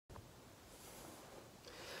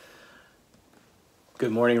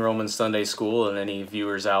Good morning, Roman Sunday School, and any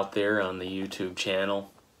viewers out there on the YouTube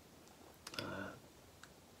channel.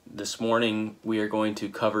 This morning we are going to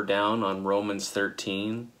cover down on Romans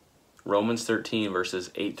 13 verses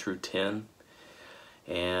 8 through 10,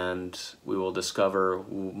 and we will discover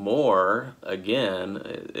more. Again,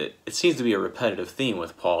 it seems to be a repetitive theme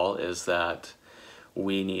with Paul, is that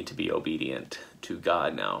we need to be obedient to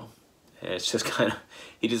God now. And it's just kind of,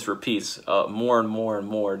 he just repeats more and more and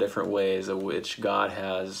more different ways in which God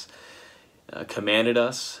has commanded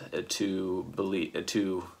us to believe,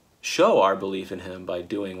 to show our belief in him by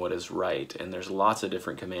doing what is right. And there's lots of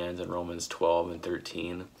different commands in Romans 12 and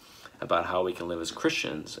 13 about how we can live as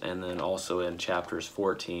Christians. And then also in chapters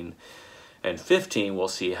 14 and 15, we'll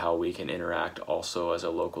see how we can interact also as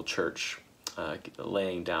a local church,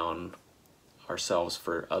 laying down ourselves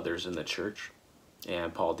for others in the church.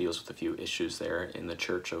 And Paul deals with a few issues there in the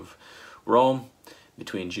church of Rome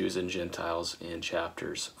between Jews and Gentiles in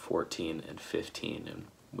chapters 14 and 15. And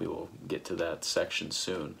we will get to that section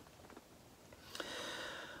soon.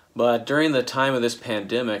 But during the time of this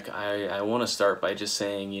pandemic, I want to start by just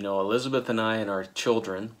saying, you know, Elizabeth and I and our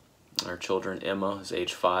children, Emma, who's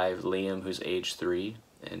age 5, Liam, who's age 3,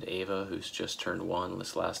 and Ava, who's just turned 1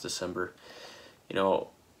 this last December, you know,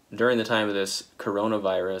 during the time of this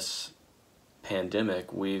coronavirus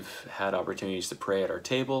pandemic, we've had opportunities to pray at our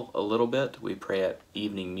table a little bit. We pray at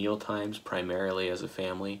evening meal times, primarily as a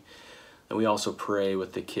family. And we also pray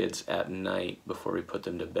with the kids at night before we put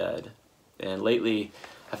them to bed. And lately,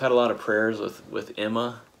 I've had a lot of prayers with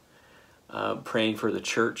Emma, praying for the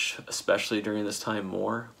church, especially during this time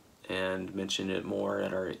more, and mention it more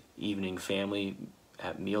at our evening family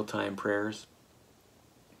at mealtime prayers.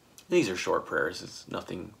 These are short prayers, it's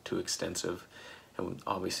nothing too extensive. And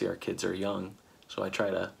obviously our kids are young, so I try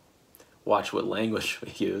to watch what language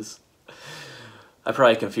we use. I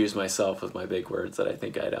probably confuse myself with my big words that I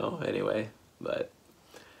think I know anyway, but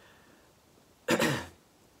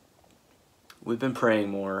we've been praying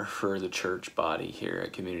more for the church body here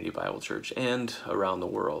at Community Bible Church and around the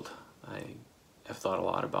world. I have thought a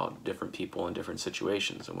lot about different people in different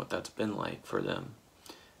situations and what that's been like for them,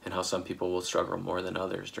 and how some people will struggle more than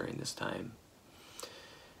others during this time.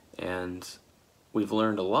 And we've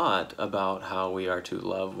learned a lot about how we are to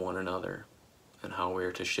love one another and how we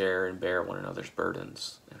are to share and bear one another's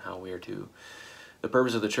burdens, and how we are to, the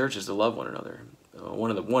purpose of the church is to love one another. One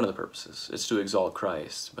of the purposes is to exalt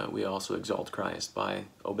Christ, but we also exalt Christ by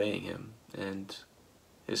obeying him. And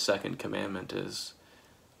his second commandment is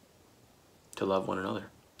to love one another,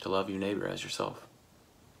 to love your neighbor as yourself.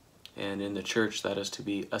 And in the church, that is to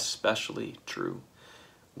be especially true.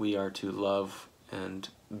 We are to love and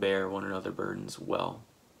bear one another's burdens well.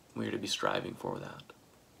 We are to be striving for that.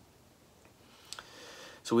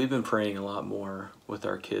 So we've been praying a lot more with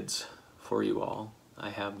our kids for you all. I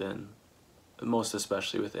have been, most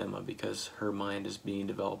especially with Emma, because her mind is being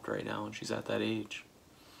developed right now and she's at that age.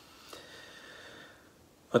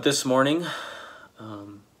 But this morning,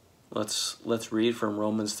 let's read from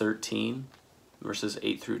Romans 13, verses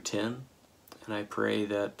 8 through 10. And I pray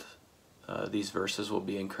that these verses will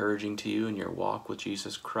be encouraging to you in your walk with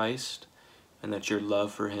Jesus Christ, and that your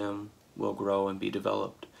love for him will grow and be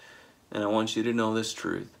developed. And I want you to know this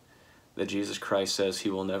truth, that Jesus Christ says he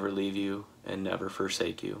will never leave you and never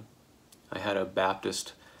forsake you. I had a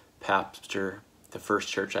Baptist pastor, the first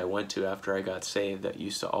church I went to after I got saved, that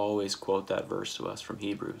used to always quote that verse to us from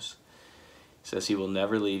Hebrews. He says he will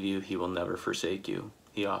never leave you, he will never forsake you.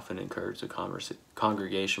 He often encouraged the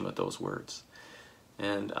congregation with those words.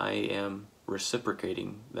 And I am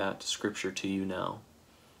reciprocating that scripture to you now.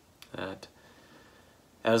 That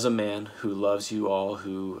as a man who loves you all,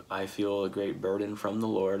 who I feel a great burden from the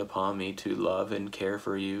Lord upon me to love and care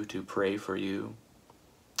for you, to pray for you,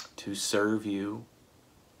 to serve you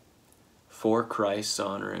for Christ's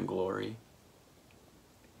honor and glory.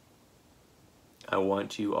 I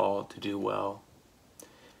want you all to do well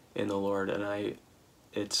in the Lord, and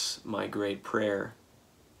it's my great prayer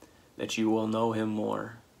that you will know him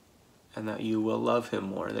more, and that you will love him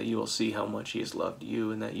more, that you will see how much he has loved you,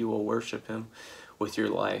 and that you will worship him with your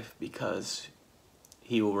life, because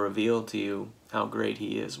he will reveal to you how great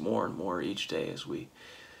he is more and more each day as we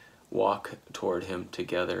walk toward him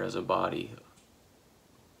together as a body.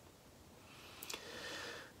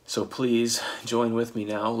 So please join with me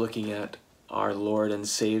now, looking at our Lord and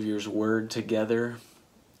Savior's word together,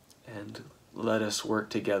 and let us work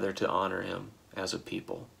together to honor him as a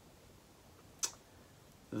people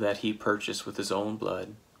that he purchased with his own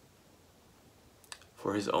blood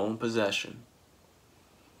for his own possession,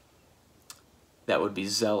 that would be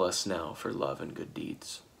zealous now for love and good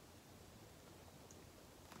deeds.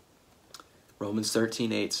 Romans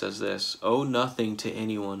 13:8 says this, "Owe nothing to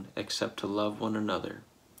anyone except to love one another,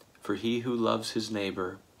 for he who loves his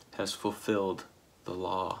neighbor has fulfilled the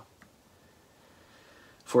law.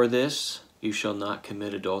 For this, you shall not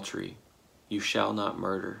commit adultery, you shall not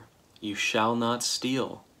murder, you shall not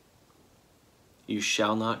steal, you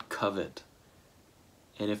shall not covet.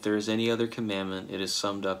 And if there is any other commandment, it is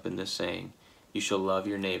summed up in this saying, you shall love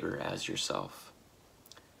your neighbor as yourself."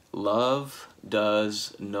 Love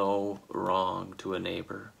does no wrong to a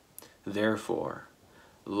neighbor. Therefore,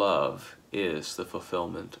 love is the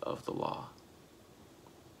fulfillment of the law.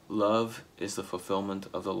 Love is the fulfillment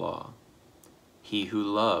of the law. He who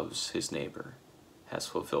loves his neighbor has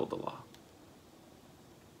fulfilled the law.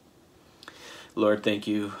 Lord, thank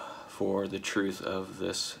you for the truth of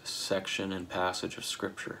this section and passage of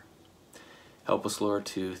Scripture. Help us, Lord,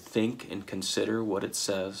 to think and consider what it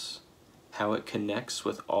says, how it connects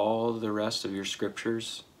with all the rest of your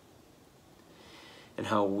Scriptures, and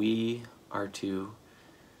how we are to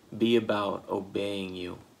be about obeying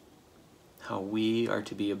you, how we are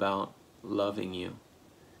to be about loving you.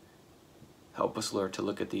 Help us, Lord, to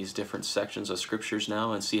look at these different sections of Scriptures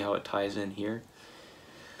now and see how it ties in here,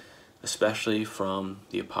 especially from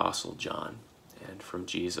the Apostle John and from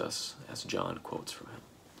Jesus, as John quotes from him.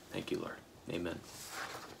 Thank you, Lord. Amen.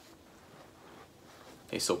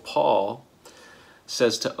 Okay, so Paul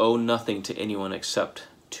says to owe nothing to anyone except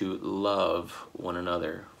to love one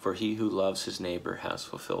another, for he who loves his neighbor has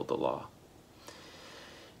fulfilled the law.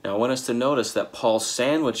 Now I want us to notice that Paul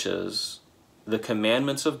sandwiches the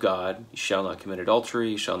commandments of God, you shall not commit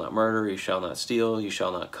adultery, you shall not murder, you shall not steal, you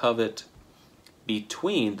shall not covet,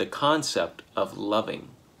 between the concept of loving.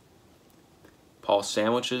 Paul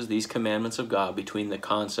sandwiches these commandments of God between the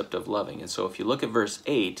concept of loving. And so if you look at verse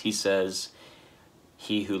 8, he says,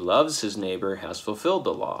 he who loves his neighbor has fulfilled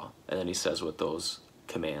the law. And then he says what those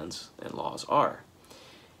commands and laws are.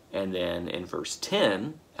 And then in verse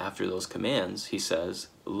 10, after those commands, he says,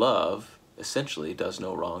 love essentially does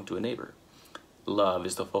no wrong to a neighbor. Love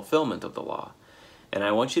is the fulfillment of the law. And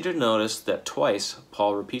I want you to notice that twice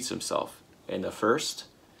Paul repeats himself. In the first,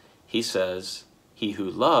 he says, he who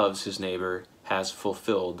loves his neighbor has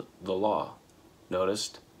fulfilled the law.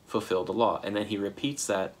 Notice, fulfilled the law. And then he repeats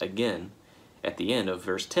that again at the end of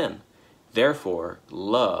verse 10. Therefore,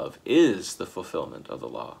 love is the fulfillment of the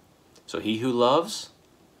law. So he who loves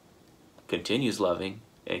continues loving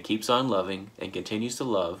and keeps on loving and continues to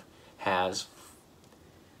love has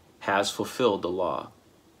fulfilled the law.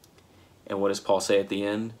 And what does Paul say at the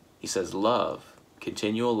end? He says love,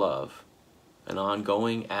 continual love, an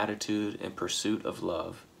ongoing attitude and pursuit of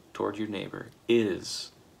love toward your neighbor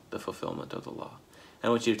is the fulfillment of the law. I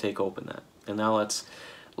want you to take open that. And now let's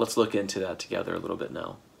look into that together a little bit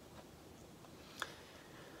now.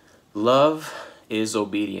 Love is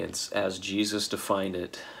obedience as Jesus defined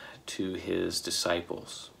it to his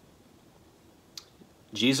disciples.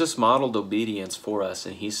 Jesus modeled obedience for us,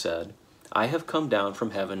 and he said, I have come down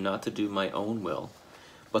from heaven not to do my own will,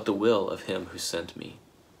 but the will of him who sent me.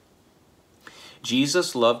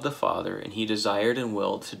 Jesus loved the Father, and he desired and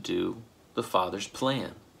willed to do the Father's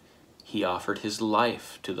plan. He offered his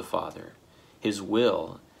life to the Father, his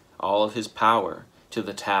will, all of his power, to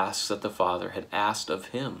the tasks that the Father had asked of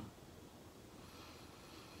him.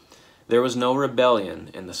 There was no rebellion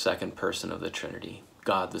in the second person of the Trinity,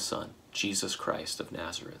 God the Son, Jesus Christ of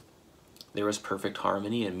Nazareth. There was perfect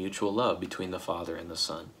harmony and mutual love between the Father and the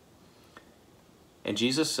Son. And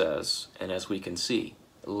Jesus says, and as we can see,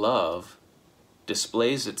 love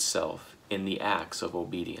displays itself in the acts of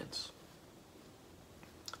obedience.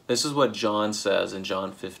 This is what John says in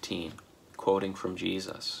John 15, quoting from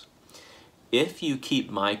Jesus. If you keep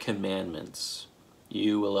my commandments,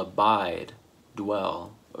 you will abide,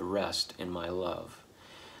 dwell, rest in my love,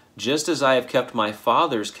 just as I have kept my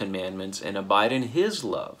Father's commandments and abide in his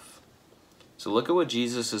love. So look at what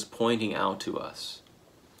Jesus is pointing out to us.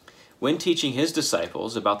 When teaching his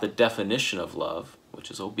disciples about the definition of love, which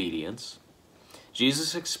is obedience,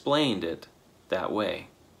 Jesus explained it that way,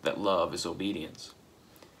 that love is obedience.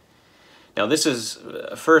 Now this is,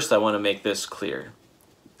 first I want to make this clear.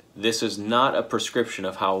 This is not a prescription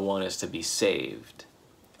of how one is to be saved.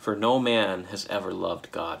 For no man has ever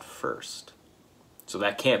loved God first. So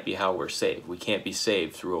that can't be how we're saved. We can't be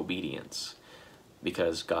saved through obedience,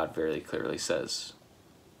 because God very clearly says,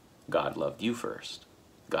 God loved you first.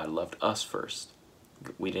 God loved us first.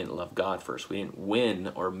 We didn't love God first. We didn't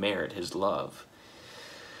win or merit his love.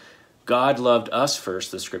 God loved us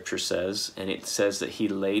first, the scripture says, and it says that he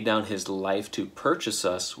laid down his life to purchase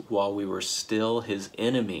us while we were still his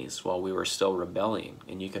enemies, while we were still rebelling.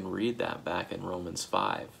 And you can read that back in Romans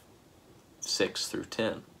 5, 6 through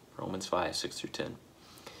 10. Romans 5, 6 through 10.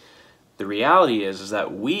 The reality is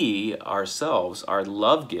that we ourselves are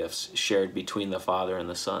love gifts shared between the Father and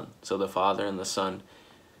the Son. So the Father and the Son,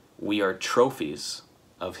 we are trophies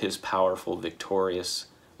of his powerful, victorious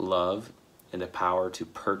love and the power to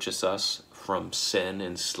purchase us from sin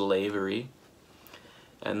and slavery.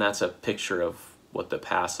 And that's a picture of what the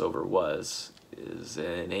Passover was. Is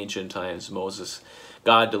in ancient times,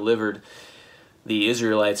 God delivered the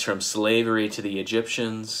Israelites from slavery to the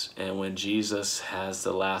Egyptians, and when Jesus has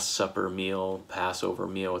the Last Supper meal, Passover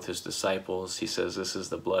meal with his disciples, he says, "This is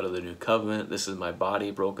the blood of the new covenant. This is my body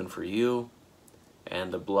broken for you."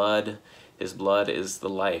 And the blood, his blood is the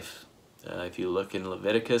life. If you look in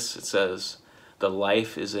Leviticus, it says, "The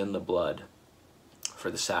life is in the blood for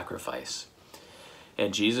the sacrifice."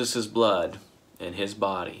 And Jesus' blood and his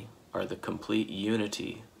body are the complete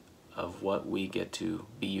unity of what we get to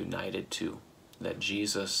be united to. That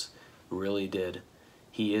Jesus really did.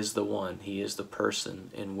 He is the one, he is the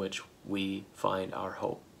person in which we find our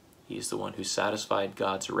hope. He is the one who satisfied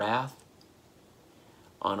God's wrath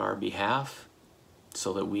on our behalf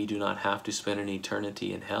so that we do not have to spend an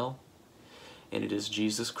eternity in hell. And it is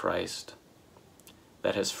Jesus Christ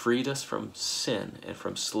that has freed us from sin and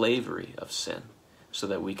from slavery of sin so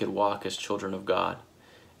that we could walk as children of God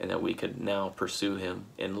and that we could now pursue him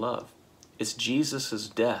in love. It's Jesus'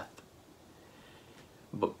 death,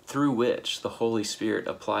 but through which the Holy Spirit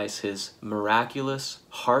applies his miraculous,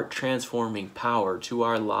 heart-transforming power to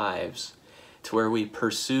our lives, to where we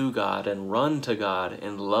pursue God and run to God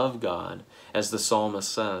and love God, as the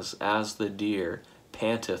psalmist says, "As the deer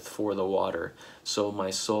panteth for the water, so my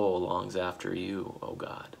soul longs after you, O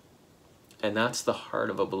God." And that's the heart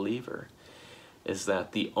of a believer, is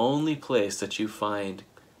that the only place that you find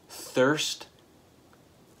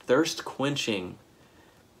thirst-quenching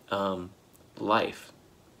life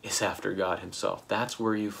is after God himself. That's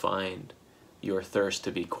where you find your thirst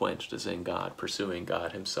to be quenched, is in God, pursuing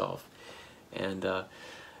God himself. And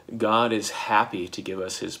God is happy to give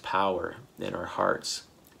us his power in our hearts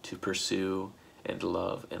to pursue and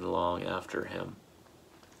love and long after him.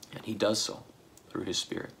 And he does so through his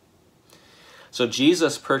Spirit. So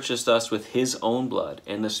Jesus purchased us with his own blood,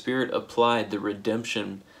 and the Spirit applied the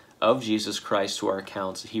redemption of Jesus Christ to our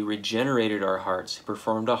accounts. He regenerated our hearts. He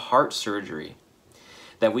performed a heart surgery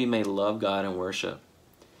that we may love God and worship.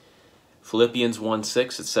 Philippians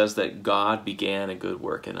 1:6, it says that God began a good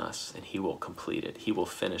work in us, and he will complete it. He will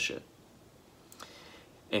finish it.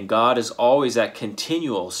 And God is always at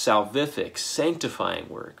continual, salvific, sanctifying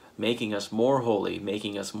work, making us more holy,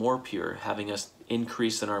 making us more pure, having us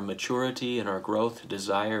increase in our maturity and our growth to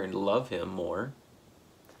desire and love him more.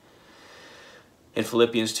 In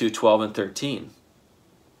Philippians 2:12 and 13,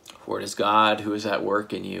 "For it is God who is at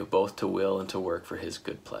work in you, both to will and to work for his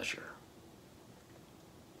good pleasure."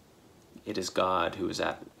 It is God who is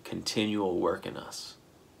at continual work in us,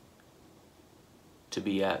 to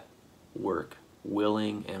be at work,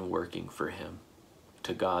 willing and working for him,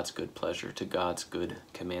 to God's good pleasure, to God's good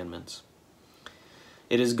commandments.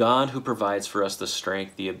 It is God who provides for us the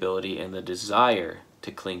strength, the ability, and the desire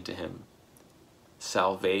to cling to him.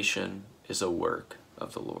 Salvation is a work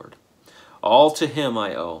of the Lord. All to him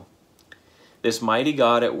I owe. This mighty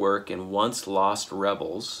God at work in once lost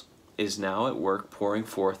rebels is now at work pouring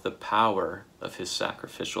forth the power of his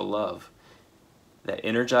sacrificial love that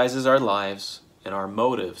energizes our lives and our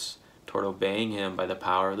motives toward obeying him by the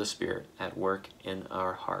power of the Spirit at work in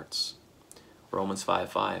our hearts. Romans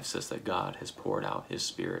 5:5 says that God has poured out his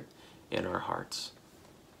Spirit in our hearts.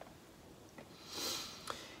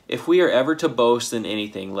 If we are ever to boast in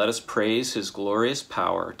anything, let us praise his glorious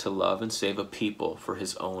power to love and save a people for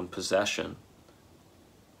his own possession,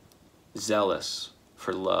 zealous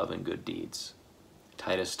for love and good deeds.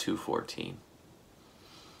 Titus 2:14.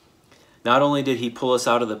 Not only did he pull us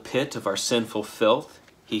out of the pit of our sinful filth,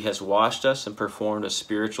 he has washed us and performed a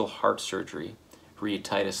spiritual heart surgery. Read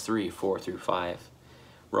Titus 3:4 through 5.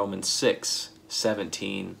 Romans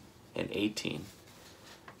 6:17 and 18.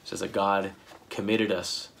 It says that God committed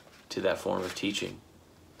us to that form of teaching,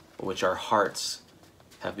 which our hearts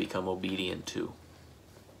have become obedient to.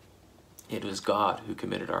 It was God who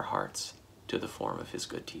committed our hearts to the form of his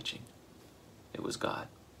good teaching. It was God.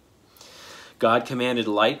 God commanded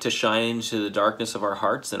light to shine into the darkness of our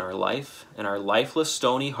hearts and our life, and our lifeless,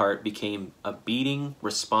 stony heart became a beating,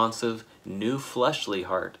 responsive, new fleshly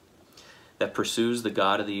heart that pursues the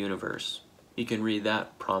God of the universe. You can read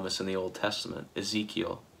that promise in the Old Testament,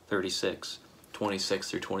 Ezekiel 36:26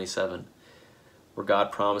 through 27, where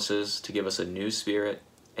God promises to give us a new spirit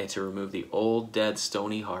and to remove the old, dead,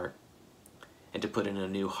 stony heart and to put in a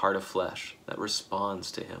new heart of flesh that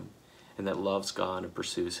responds to him and that loves God and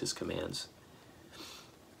pursues his commands.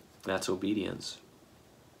 That's obedience.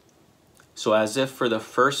 So as if for the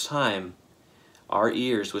first time, our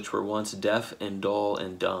ears, which were once deaf and dull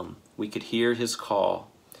and dumb, we could hear his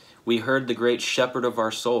call. We heard the great shepherd of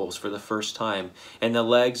our souls for the first time, and the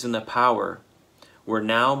legs and the power were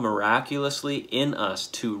now miraculously in us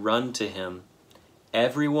to run to him.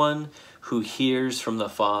 Everyone who hears from the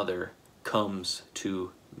Father comes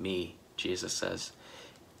to me, Jesus says.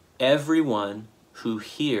 Everyone who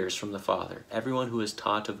hears from the Father, everyone who is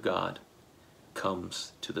taught of God,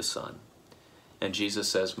 comes to the Son. And Jesus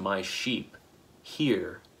says, my sheep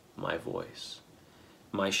hear my voice.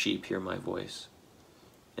 My sheep hear my voice.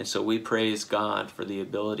 And so we praise God for the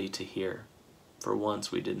ability to hear. For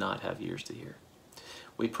once we did not have ears to hear.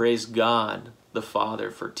 We praise God, the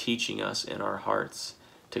Father, for teaching us in our hearts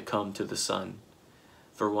to come to the Son.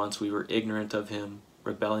 For once we were ignorant of him,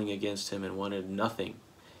 rebelling against him, and wanted nothing.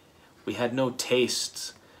 We had no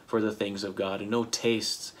tastes for the things of God, and no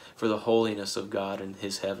tastes for the holiness of God and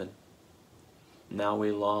his heaven. Now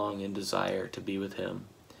we long and desire to be with him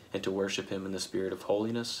and to worship him in the spirit of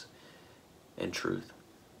holiness and truth.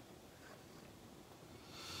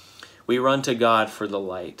 We run to God for the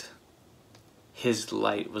light. His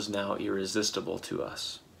light was now irresistible to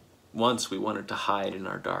us. Once we wanted to hide in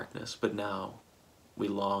our darkness, but now we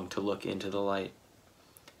long to look into the light.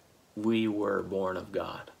 We were born of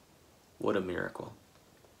God. What a miracle.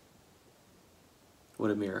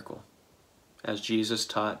 What a miracle. As Jesus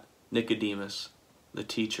taught Nicodemus, the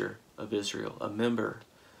teacher of Israel, a member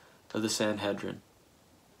of the Sanhedrin,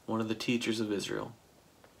 one of the teachers of Israel,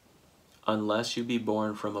 unless you be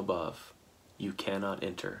born from above, you cannot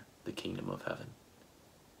enter the kingdom of heaven.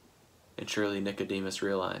 And surely Nicodemus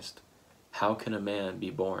realized, how can a man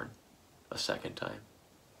be born a second time?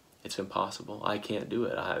 It's impossible. I can't do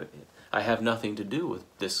it. I have nothing to do with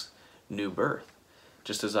this new birth,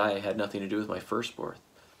 just as I had nothing to do with my first birth.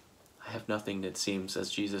 I have nothing, it seems,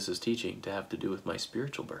 as Jesus is teaching, to have to do with my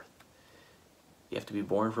spiritual birth. You have to be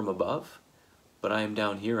born from above, but I am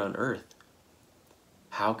down here on earth.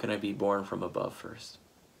 How can I be born from above first?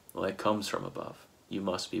 Well, it comes from above. You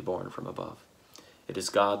must be born from above. It is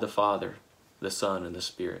God the Father, the Son, and the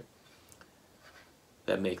Spirit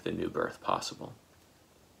that make the new birth possible,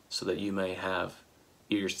 so that you may have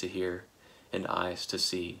ears to hear and eyes to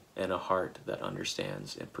see and a heart that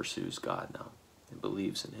understands and pursues God now and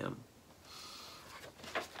believes in him.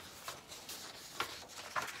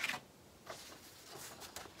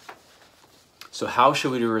 So how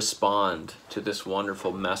should we respond to this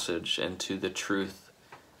wonderful message and to the truth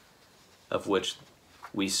of which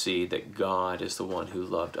we see that God is the one who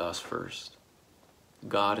loved us first?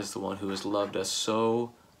 God is the one who has loved us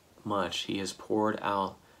so much. He has poured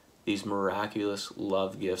out these miraculous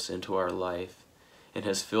love gifts into our life and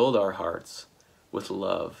has filled our hearts with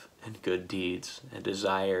love and good deeds and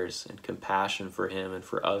desires and compassion for him and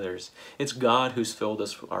for others. It's God who's filled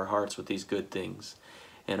our hearts with these good things,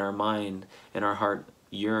 and our mind and our heart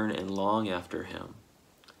yearn and long after him.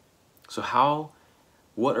 So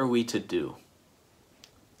what are we to do?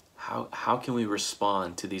 How can we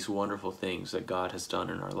respond to these wonderful things that God has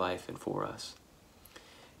done in our life and for us?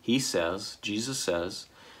 Jesus says,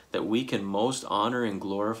 that we can most honor and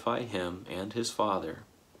glorify him and his Father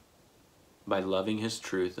by loving his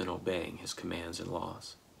truth and obeying his commands and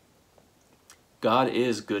laws. God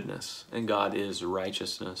is goodness and God is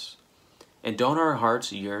righteousness. And don't our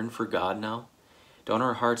hearts yearn for God now? Don't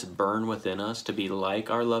our hearts burn within us to be like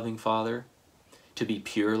our loving Father, to be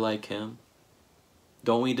pure like him?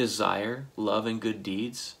 Don't we desire love and good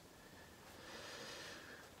deeds?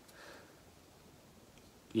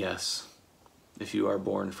 Yes. If you are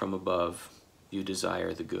born from above, you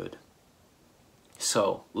desire the good.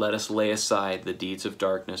 So let us lay aside the deeds of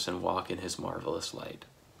darkness and walk in his marvelous light.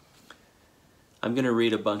 I'm going to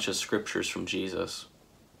read a bunch of scriptures from Jesus,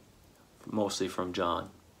 mostly from John.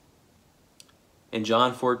 In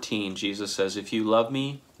John 14, Jesus says, if you love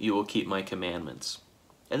me, you will keep my commandments.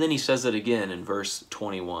 And then he says it again in verse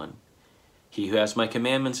 21. He who has my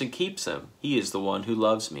commandments and keeps them, he is the one who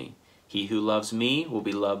loves me. He who loves me will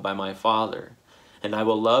be loved by my Father, and I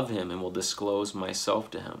will love him and will disclose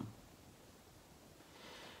myself to him.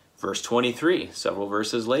 Verse 23, several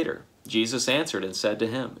verses later, Jesus answered and said to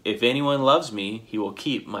him, if anyone loves me, he will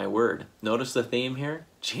keep my word. Notice the theme here?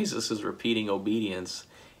 Jesus is repeating obedience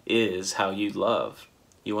is how you love.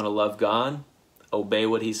 You want to love God? Obey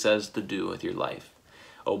what he says to do with your life.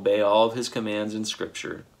 Obey all of his commands in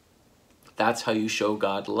Scripture. That's how you show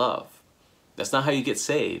God love. That's not how you get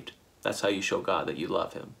saved. That's how you show God that you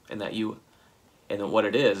love him. And then what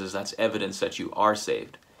it is that's evidence that you are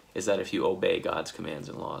saved, is that if you obey God's commands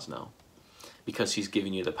and laws now. because he's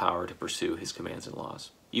given you the power to pursue his commands and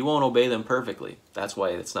laws. You won't obey them perfectly. That's why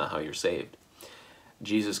it's not how you're saved.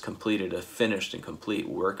 Jesus completed a finished and complete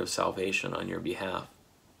work of salvation on your behalf.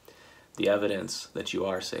 The evidence that you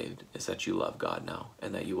are saved is that you love God now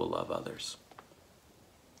and that you will love others.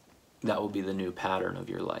 That will be the new pattern of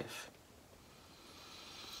your life.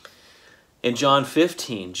 In John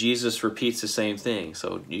 15, Jesus repeats the same thing.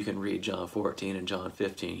 So you can read John 14 and John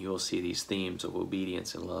 15. You will see these themes of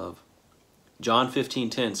obedience and love. John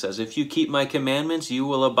 15:10 says, "If you keep my commandments, you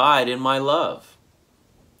will abide in my love."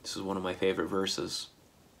 This is one of my favorite verses.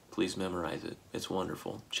 Please memorize it. It's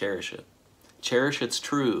wonderful. Cherish it. Cherish its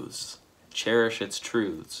truths. Cherish its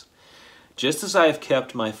truths. Just as I have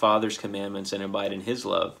kept my Father's commandments and abide in his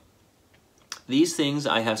love, these things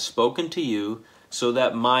I have spoken to you so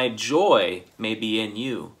that my joy may be in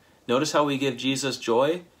you. Notice how we give Jesus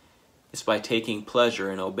joy? It's by taking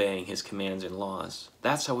pleasure in obeying his commands and laws.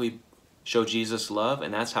 That's how we show Jesus love,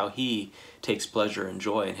 and that's how he takes pleasure and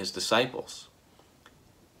joy in his disciples.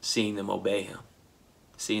 Seeing them obey him.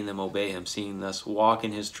 Seeing them obey him. Seeing us walk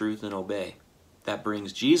in his truth and obey. That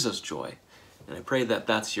brings Jesus joy. And I pray that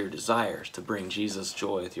that's your desires, to bring Jesus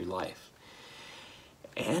joy with your life.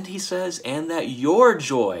 And he says, and that your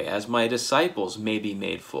joy as my disciples may be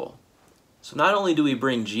made full. So not only do we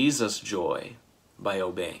bring Jesus joy by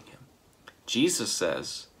obeying him, Jesus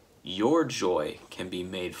says your joy can be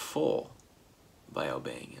made full by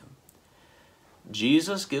obeying him.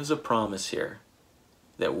 Jesus gives a promise here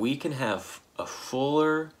that we can have a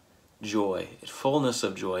fuller joy, fullness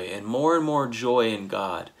of joy, and more joy in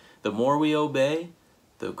God. The more we obey,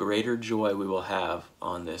 the greater joy we will have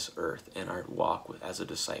on this earth in our walk as a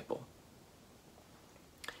disciple.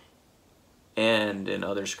 And in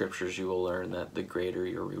other scriptures you will learn that the greater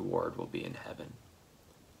your reward will be in heaven.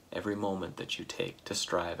 Every moment that you take to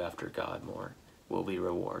strive after God more will be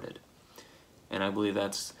rewarded. And I believe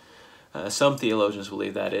that's, some theologians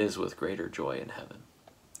believe that is with greater joy in heaven.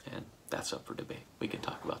 And that's up for debate. We can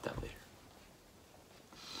talk about that later.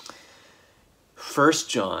 1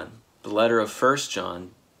 John, the letter of 1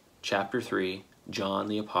 John, chapter 3, John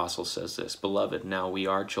the Apostle says this, "Beloved, now we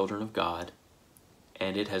are children of God,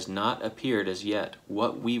 and it has not appeared as yet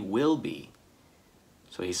what we will be."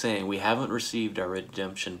 So he's saying we haven't received our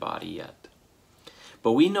redemption body yet.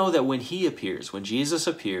 "But we know that when he appears, when Jesus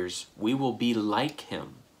appears, we will be like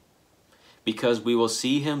him, because we will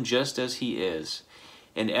see him just as he is.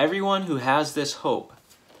 And everyone who has this hope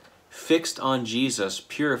fixed on Jesus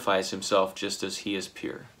purifies himself just as he is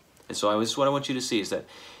pure." And so this is what I want you to see, is that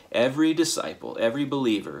every disciple, every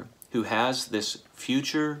believer who has this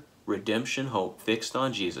future redemption hope fixed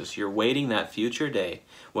on Jesus, you're waiting that future day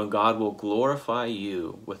when God will glorify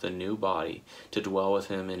you with a new body to dwell with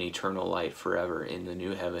him in eternal light forever in the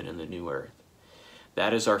new heaven and the new earth.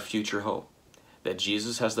 That is our future hope, that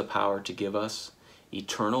Jesus has the power to give us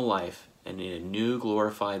eternal life and in a new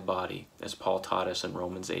glorified body, as Paul taught us in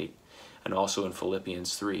Romans 8 and also in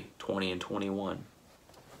Philippians 3:20 and 21.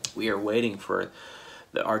 We are waiting for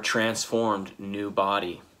our transformed new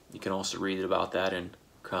body. You can also read about that in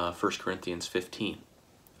 1 Corinthians 15.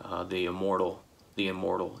 The immortal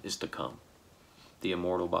is to come. The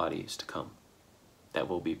immortal body is to come. That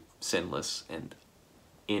will be sinless and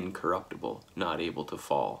incorruptible, not able to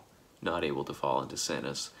fall into sin,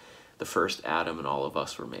 as the first Adam and all of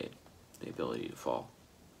us were made, the ability to fall.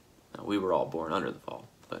 Now, we were all born under the fall,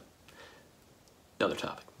 but another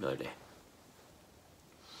topic, another day.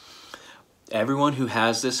 Everyone who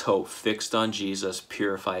has this hope fixed on Jesus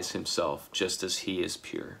purifies himself just as he is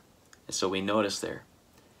pure. And so we notice there,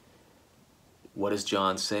 what does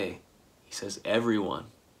John say? He says everyone.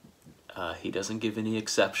 He doesn't give any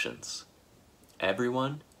exceptions.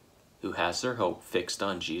 Everyone who has their hope fixed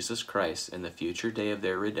on Jesus Christ in the future day of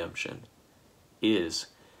their redemption is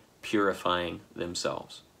purifying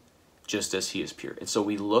themselves just as he is pure. And so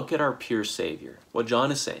we look at our pure Savior. What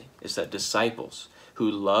John is saying is that disciples who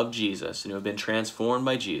love Jesus and who have been transformed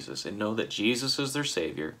by Jesus and know that Jesus is their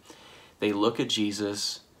Savior, they look at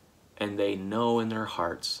Jesus and they know in their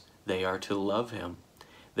hearts they are to love him.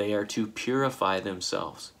 They are to purify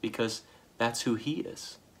themselves because that's who he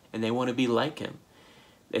is. And they want to be like him.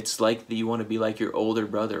 It's like you want to be like your older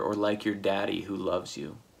brother or like your daddy who loves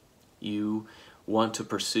you. You want to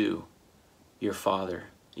pursue your Father.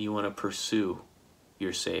 You want to pursue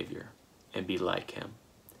your Savior and be like him.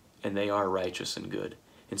 And they are righteous and good.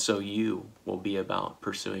 And so you will be about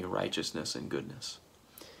pursuing righteousness and goodness.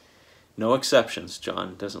 No exceptions.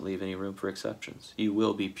 John doesn't leave any room for exceptions. You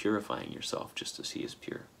will be purifying yourself just as he is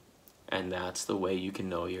pure. And that's the way you can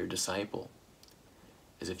know you're a disciple,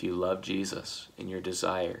 is if you love Jesus and your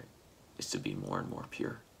desire is to be more and more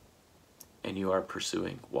pure. and you are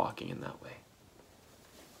pursuing walking in that way.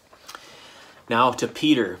 Now to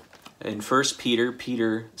Peter. In 1 Peter,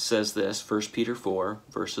 Peter says this, 1 Peter 4,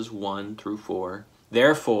 verses 1 through 4.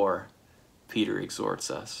 Therefore, Peter exhorts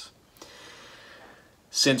us,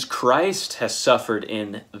 since Christ has suffered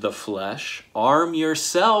in the flesh, arm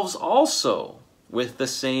yourselves also with the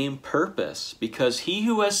same purpose, because he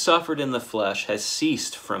who has suffered in the flesh has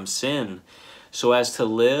ceased from sin, so as to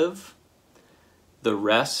live the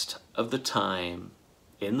rest of the time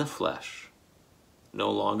in the flesh, no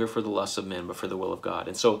longer for the lusts of men, but for the will of God.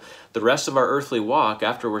 And so the rest of our earthly walk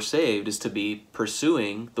after we're saved is to be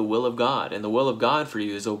pursuing the will of God. And the will of God for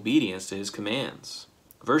you is obedience to his commands.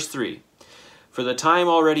 Verse 3, for the time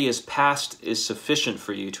already is past is sufficient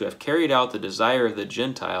for you to have carried out the desire of the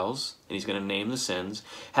Gentiles, and he's going to name the sins,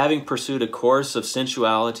 having pursued a course of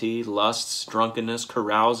sensuality, lusts, drunkenness,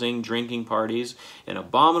 carousing, drinking parties, and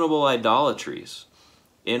abominable idolatries.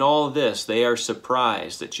 In all this they are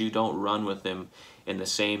surprised that you don't run with them in the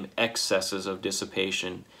same excesses of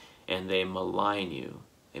dissipation, and they malign you.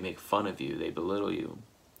 They make fun of you. They belittle you.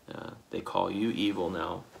 They call you evil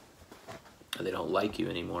now. They don't like you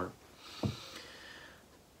anymore.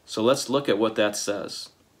 So let's look at what that says.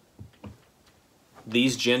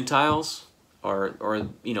 These Gentiles are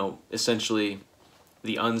essentially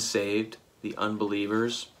the unsaved, the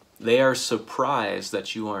unbelievers. They are surprised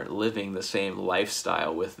that you aren't living the same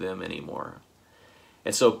lifestyle with them anymore.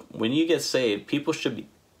 And so when you get saved, people should be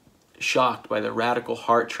shocked by the radical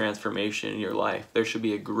heart transformation in your life. There should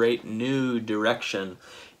be a great new direction,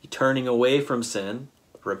 turning away from sin,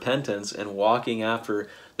 repentance, and walking after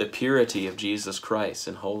the purity of Jesus Christ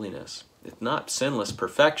and holiness. It's not sinless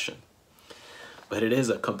perfection, but it is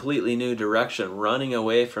a completely new direction, running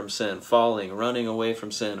away from sin, falling, running away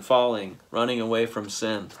from sin, falling, running away from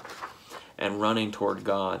sin, and running toward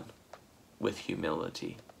God with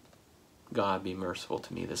humility. God, be merciful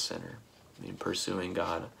to me, the sinner. Pursuing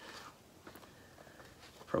God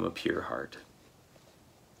from a pure heart.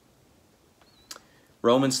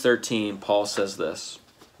 Romans 13, Paul says this.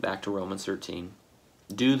 Back to Romans 13.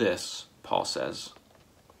 Do this, Paul says,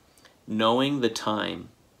 knowing the time,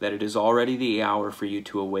 that it is already the hour for you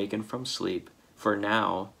to awaken from sleep. For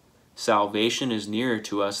now, salvation is nearer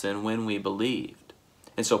to us than when we believed.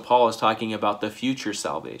 And so Paul is talking about the future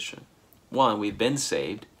salvation. 1, we've been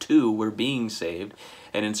saved. 2, we're being saved.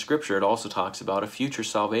 And in Scripture, it also talks about a future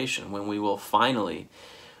salvation when we will finally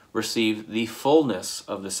receive the fullness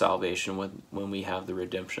of the salvation when we have the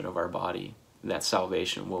redemption of our body. That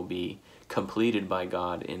salvation will be completed by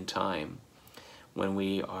God in time when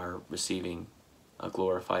we are receiving a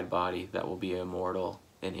glorified body that will be immortal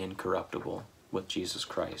and incorruptible with Jesus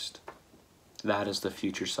Christ. That is the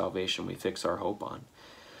future salvation we fix our hope on.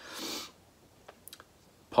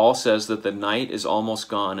 Paul says that the night is almost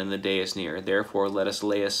gone and the day is near. Therefore, let us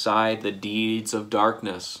lay aside the deeds of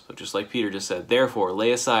darkness. So just like Peter just said, therefore,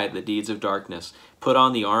 lay aside the deeds of darkness. Put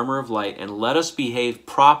on the armor of light and let us behave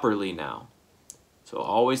properly now. So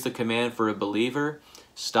always the command for a believer,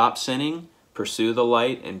 stop sinning, pursue the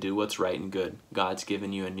light, and do what's right and good. God's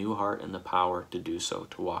given you a new heart and the power to do so,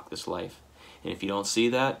 to walk this life. And if you don't see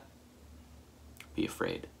that, be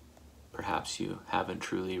afraid. Perhaps you haven't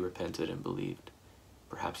truly repented and believed.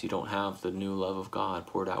 Perhaps you don't have the new love of God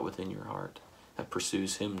poured out within your heart that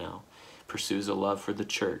pursues him now, pursues a love for the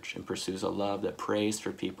church, and pursues a love that prays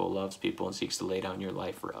for people, loves people, and seeks to lay down your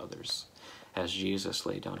life for others, as Jesus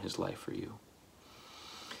laid down his life for you.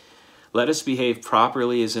 Let us behave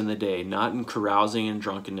properly as in the day, not in carousing and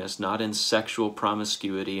drunkenness, not in sexual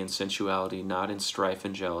promiscuity and sensuality, not in strife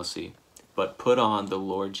and jealousy, but put on the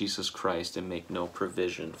Lord Jesus Christ and make no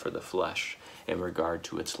provision for the flesh in regard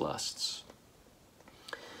to its lusts.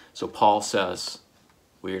 So Paul says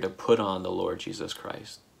we are to put on the Lord Jesus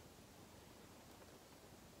Christ.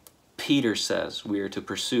 Peter says we are to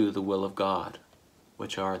pursue the will of God,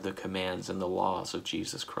 which are the commands and the laws of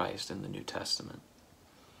Jesus Christ in the New Testament.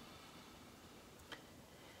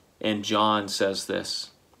 And John says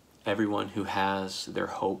this, everyone who has their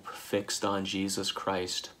hope fixed on Jesus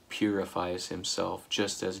Christ purifies himself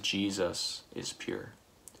just as Jesus is pure,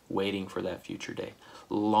 waiting for that future day,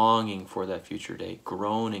 longing for that future day,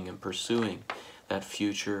 groaning and pursuing that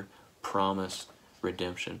future promised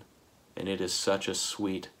redemption. And it is such a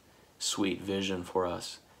sweet, sweet vision for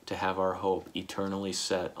us to have our hope eternally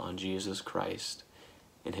set on Jesus Christ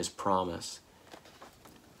and his promise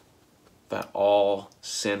that all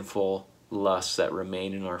sinful lusts that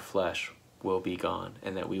remain in our flesh will be gone,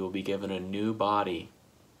 and that we will be given a new body,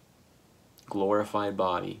 glorified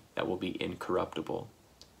body that will be incorruptible.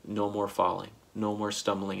 No more falling, no more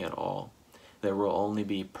stumbling at all. There will only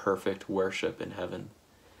be perfect worship in heaven,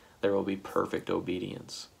 there will be perfect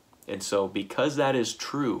obedience. And so because that is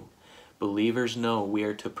true, believers know we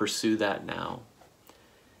are to pursue that now,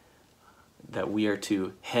 that we are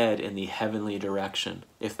to head in the heavenly direction.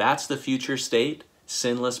 If that's the future state,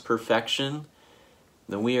 sinless perfection,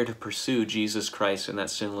 then we are to pursue Jesus Christ in that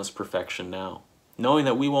sinless perfection now, knowing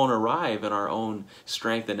that we won't arrive in our own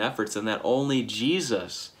strength and efforts, and that only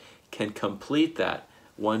Jesus can complete that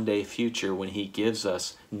one day future when he gives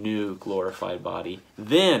us new glorified body.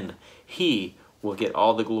 Then he will get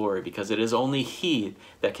all the glory, because it is only he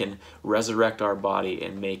that can resurrect our body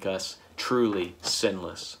and make us truly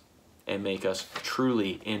sinless and make us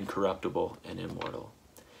truly incorruptible and immortal.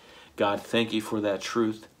 God, thank you for that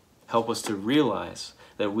truth. Help us to realize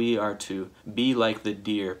that we are to be like the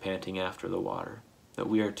deer panting after the water, that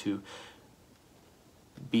we are to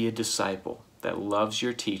be a disciple that loves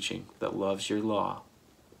your teaching, that loves your law,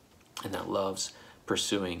 and that loves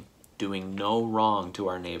pursuing doing no wrong to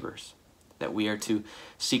our neighbors, that we are to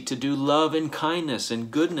seek to do love and kindness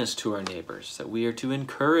and goodness to our neighbors, that we are to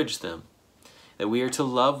encourage them, that we are to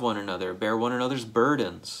love one another, bear one another's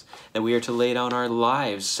burdens, that we are to lay down our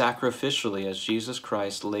lives sacrificially as Jesus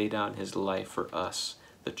Christ laid down his life for us,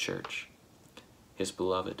 the church, his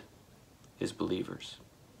beloved, his believers.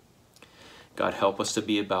 God, help us to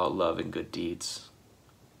be about love and good deeds.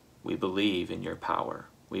 We believe in your power.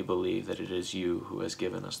 We believe that it is you who has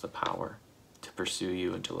given us the power to pursue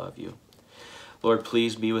you and to love you. Lord,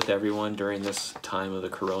 please be with everyone during this time of the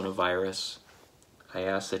coronavirus. I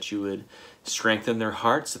ask that you would strengthen their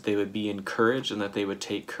hearts, that they would be encouraged, and that they would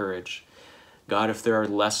take courage. God, if there are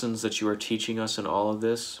lessons that you are teaching us in all of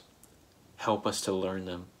this, help us to learn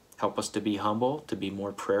them. Help us to be humble, to be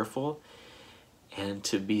more prayerful, and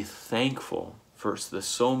to be thankful for the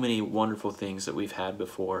so many wonderful things that we've had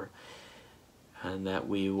before, and that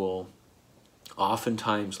we will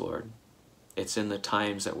oftentimes, Lord, it's in the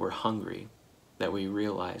times that we're hungry that we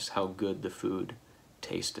realize how good the food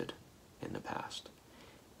tasted in the past.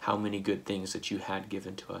 How many good things that you had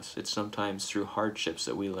given to us. It's sometimes through hardships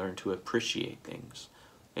that we learn to appreciate things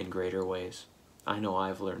in greater ways. I know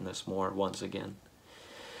I've learned this more once again.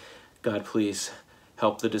 God, please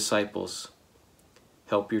help the disciples.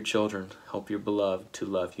 Help your children. Help your beloved to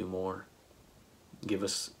love you more. Give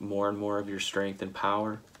us more and more of your strength and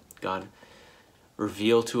power. God,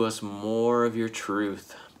 reveal to us more of your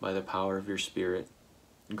truth by the power of your Spirit.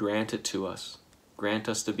 Grant it to us. Grant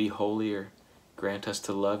us to be holier. Grant us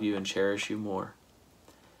to love you and cherish you more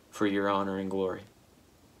for your honor and glory,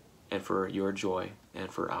 and for your joy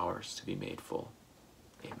and for ours to be made full.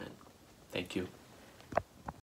 Amen. Thank you.